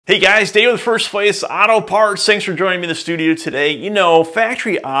Hey guys, Dave with First Place Auto Parts. Thanks for joining me in the studio today. You know,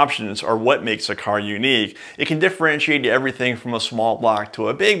 factory options are what makes a car unique. It can differentiate everything from a small block to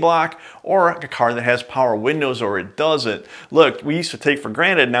a big block, or a car that has power windows or it doesn't. Look, we used to take for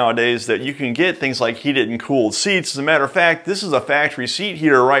granted nowadays that you can get things like heated and cooled seats. As a matter of fact, this is a factory seat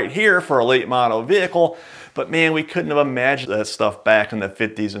heater right here for a late model vehicle. But man, we couldn't have imagined that stuff back in the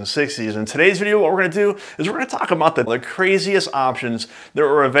 50s and 60s. In today's video, what we're going to do is we're going to talk about the craziest options that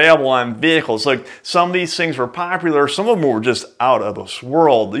were available on vehicles. Like, some of these things were popular, some of them were just out of this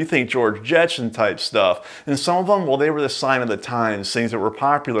world. You think George Jetson type stuff. And some of them, well, they were the sign of the times, things that were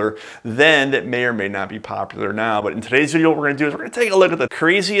popular then that may or may not be popular now. But in today's video, what we're going to do is we're going to take a look at the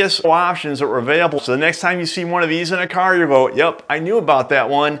craziest options that were available. So the next time you see one of these in a car, you go, yep, I knew about that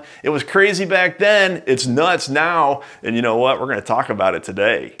one. It was crazy back then. It's nuts now, and you know what? We're going to talk about it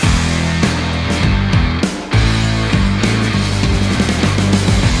today.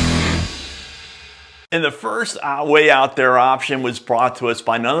 And the first way out there option was brought to us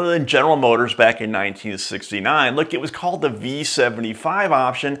by none other than General Motors back in 1969. Look, it was called the V75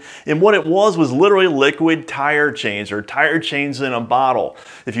 option, and what it was literally liquid tire chains, or tire chains in a bottle.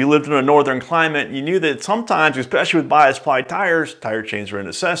 If you lived in a northern climate, you knew that sometimes, especially with bias-ply tires, tire chains were a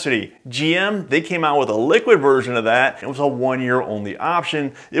necessity. GM, they came out with a liquid version of that. It was a one-year only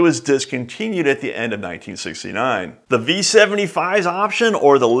option. It was discontinued at the end of 1969. The V75's option,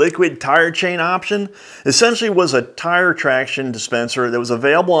 or the liquid tire chain option, essentially was a tire traction dispenser that was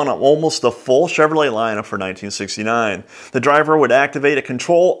available on almost the full Chevrolet lineup for 1969. The driver would activate a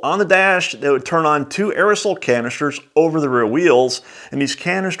control on the dash that would turn on two aerosol canisters over the rear wheels, and these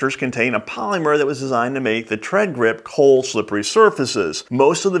canisters contain a polymer that was designed to make the tread grip cold, slippery surfaces.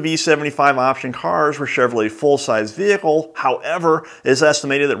 Most of the V75 option cars were Chevrolet full-size vehicle. However, it is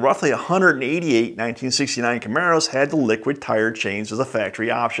estimated that roughly 188 1969 Camaros had the liquid tire chains as a factory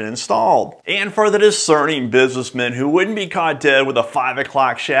option installed. And for the discerning businessman who wouldn't be caught dead with a 5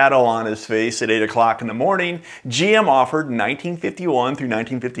 o'clock shadow on his face at 8 o'clock in the morning, GM offered 1951 through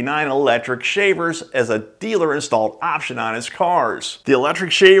 1959 electric shavers as a dealer installed option on his cars. The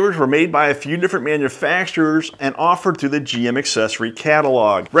electric shavers were made by a few different manufacturers and offered through the GM accessory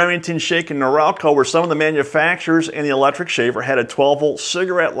catalog. Remington, Shake, and Norelco were some of the manufacturers, and the electric shaver had a 12-volt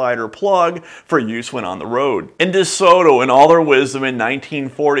cigarette lighter plug for use when on the road. And DeSoto, in all their wisdom in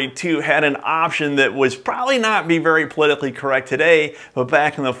 1942, had an option that was probably not be very politically correct today, but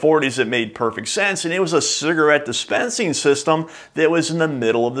back in the 40s it made perfect sense, and it was a cigarette dispensing system that was in the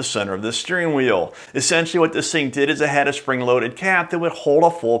middle of the center of the steering wheel. Essentially what this thing did is it had a spring-loaded cap that would hold a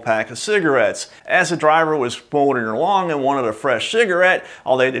full pack of cigarettes. As the driver was motoring along and wanted a fresh cigarette,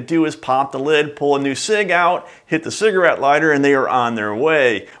 all they had to do was pop the lid, pull a new cig out, hit the cigarette lighter, and they are on their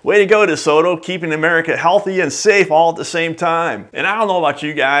way. Way to go, DeSoto, keeping America healthy and safe all at the same time. And I don't know about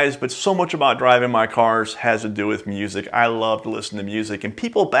you guys, but so much about driving my cars has to do with music. I love to listen to music, and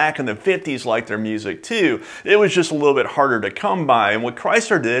people back in the 50s liked their music too. It was just a little bit harder to come by, and what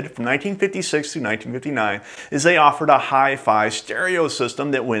Chrysler did from 1956 to 1959 is they offered a hi-fi stereo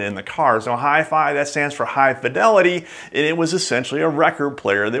system that went in the cars. Now, hi-fi, that stands for high fidelity, and it was essentially a record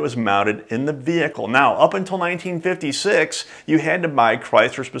player that was mounted in the vehicle. Now, up until 1956, you had to buy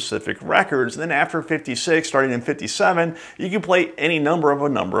Chrysler specific records. Then after 56, starting in 57, you could play any number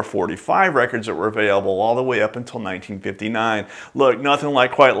of 45 records that were available all the way up until 1959. Look, nothing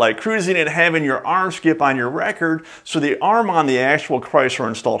quite like cruising and having your arm skip on your record, so the arm on the actual Chrysler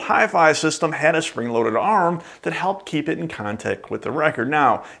installed hi-fi system had a spring-loaded arm that helped keep it in contact with the record.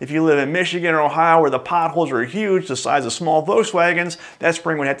 Now, if you live in Michigan or Ohio where the potholes are huge, the size of small Volkswagens, that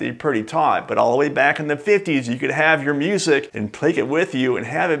spring would have to be pretty taut. But all the way back in the 50s, you could have your music and take it with you and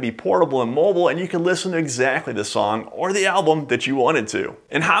have it be portable and mobile, and you could listen to exactly the song or the album that you wanted to.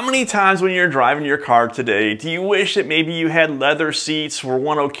 And how many times when you're driving your car today, do you wish that maybe you had leather seats for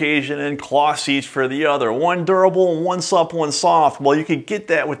one occasion and cloth seats for the other? One durable and one supple and soft. Well, you could get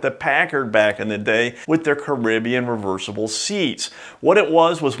that with the Packard back in the day with their Caribbean reversible seats. What it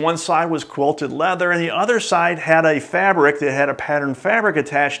was one side was quilted leather and the other side had a fabric that had a patterned fabric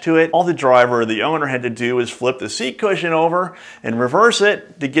attached to it. All the driver or the owner had to do is flip the seat cushion over and reverse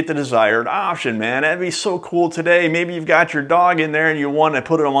it to get the desired option, man. That'd be so cool today. Maybe you've got your dog in there and you want to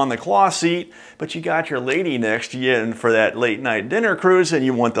put them on the cloth seat, but you got your lady next to you and for that late night dinner cruise and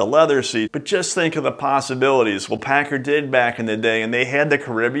you want the leather seat. But just think of the possibilities. Well, Packard did back in the day, and they had the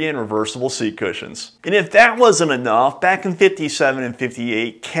Caribbean reversible seat cushions. And if that wasn't enough, back in 57 and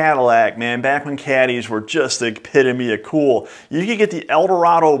 58, Cadillac, man, back when Caddies were just the epitome of cool, you could get the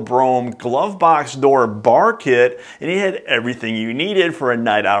Eldorado Brome glove box door bar bar kit, and it had everything you needed for a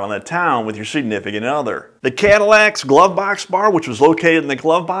night out on the town with your significant other. The Cadillac's glove box bar, which was located in the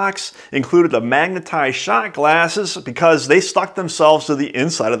glove box, included the magnetized shot glasses because they stuck themselves to the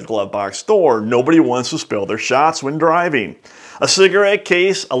inside of the glove box door. Nobody wants to spill their shots when driving. A cigarette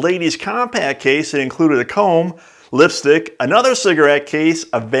case, a ladies' compact case that included a comb, lipstick, another cigarette case,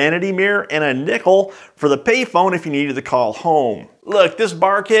 a vanity mirror, and a nickel for the payphone if you needed to call home. Look, this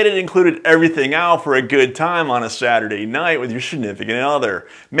bar kit, it included everything out for a good time on a Saturday night with your significant other.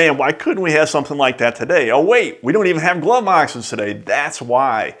 Man, why couldn't we have something like that today? Oh wait, we don't even have glove boxes today. That's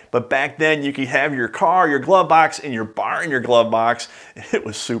why. But back then you could have your car, your glove box, and your bar in your glove box. It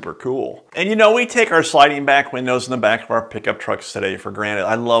was super cool. And you know, we take our sliding back windows in the back of our pickup trucks today for granted.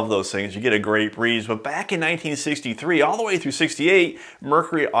 I love those things. You get a great breeze. But back in 1963, all the way through 68,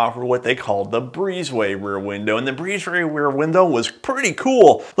 Mercury offered what they called the breezeway rear window. And the breezeway rear window was pretty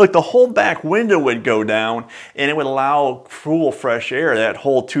cool. Look, the whole back window would go down and it would allow cool, fresh air. That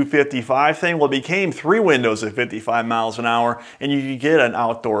whole 255 thing, well, it became 3 windows at 55 miles an hour and you could get an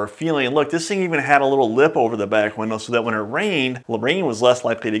outdoor feeling. And look, this thing even had a little lip over the back window so that when it rained, the rain was less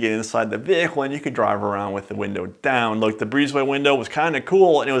likely to get inside the vehicle and you could drive around with the window down. Look, the breezeway window was kind of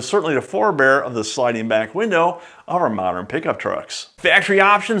cool and it was certainly the forebear of the sliding back window of our modern pickup trucks. Factory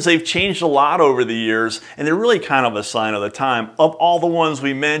options, they've changed a lot over the years and they're really kind of a sign of the time. Of all the ones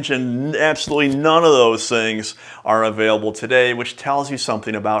we mentioned, absolutely none of those things are available today, which tells you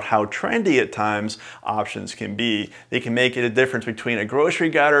something about how trendy at times options can be. They can make it a difference between a grocery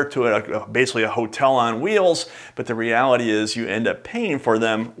gutter to basically a hotel on wheels, but the reality is you end up paying for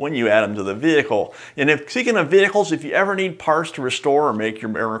them when you add them to the vehicle. And speaking of vehicles, if you ever need parts to restore or make your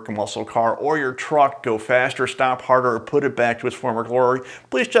American muscle car or your truck go faster, stop harder, or put it back to its former glory,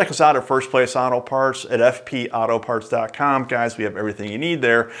 please check us out at First Place Auto Parts at fpautoparts.com. Guys, we have everything you need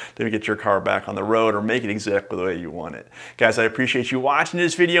there to get your car back on the road or make it exactly the way you want it. Guys, I appreciate you watching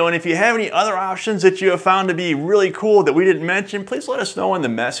this video, and if you have any other options that you have found to be really cool that we didn't mention, please let us know in the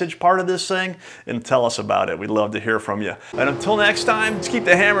message part of this thing and tell us about it. We'd love to hear from you. And until next time, just keep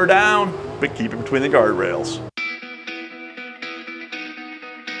the hammer down, but keep it between the guardrails.